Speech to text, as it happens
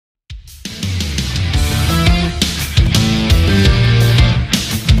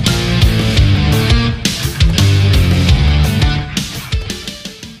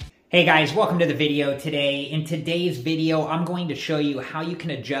Hey guys, welcome to the video today. In today's video, I'm going to show you how you can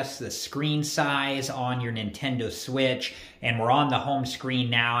adjust the screen size on your Nintendo Switch. And we're on the home screen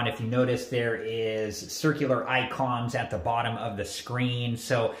now, and if you notice, there is circular icons at the bottom of the screen.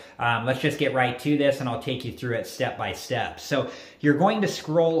 So let's just get right to this, and I'll take you through it step by step. So you're going to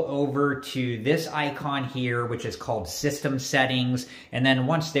scroll over to this icon here, which is called System Settings. And then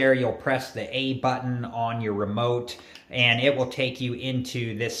once there, you'll press the A button on your remote, and it will take you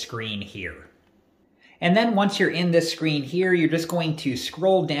into this screen here. And then once you're in this screen here, you're just going to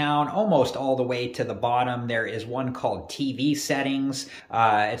scroll down almost all the way to the bottom. There is one called TV Settings.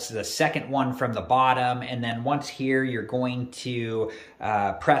 It's the second one from the bottom. And then once here, you're going to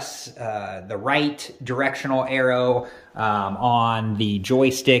press the right directional arrow on the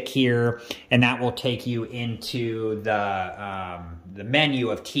joystick here, and that will take you into the menu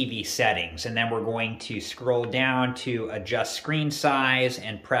of TV settings. And then we're going to scroll down to adjust screen size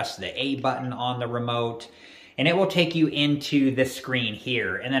and press the A button on the remote, and it will take you into this screen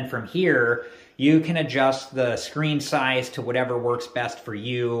here. And then from here, you can adjust the screen size to whatever works best for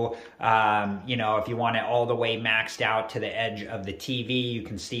you. You know, if you want it all the way maxed out to the edge of the TV, you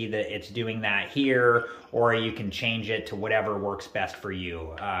can see that it's doing that here, or you can change it to whatever works best for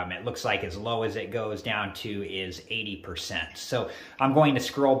you. It looks like as low as it goes down to is 80%. So I'm going to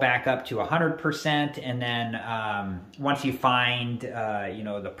scroll back up to 100%, and then once you find you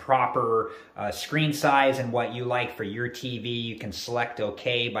know, the proper screen size and what you like for your TV, you can select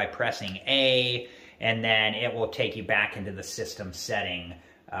OK by pressing A, and then it will take you back into the system setting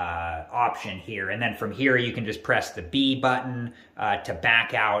option here. And then from here, you can just press the B button to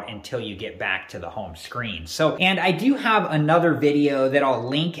back out until you get back to the home screen. So, and I do have another video that I'll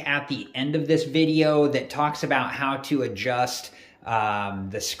link at the end of this video that talks about how to adjust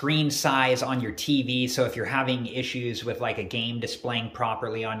the screen size on your TV. So if you're having issues with like a game displaying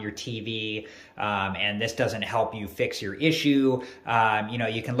properly on your TV, and this doesn't help you fix your issue, you know,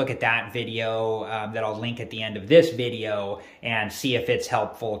 you can look at that video that I'll link at the end of this video and see if it's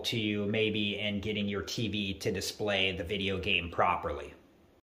helpful to you maybe in getting your TV to display the video game properly.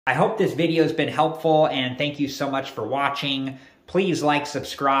 I hope this video has been helpful, and thank you so much for watching. Please like,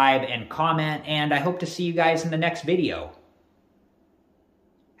 subscribe, and comment, and I hope to see you guys in the next video.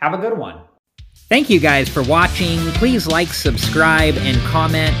 Have a good one. Thank you guys for watching. Please like, subscribe, and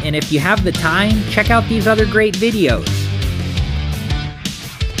comment. And if you have the time, check out these other great videos.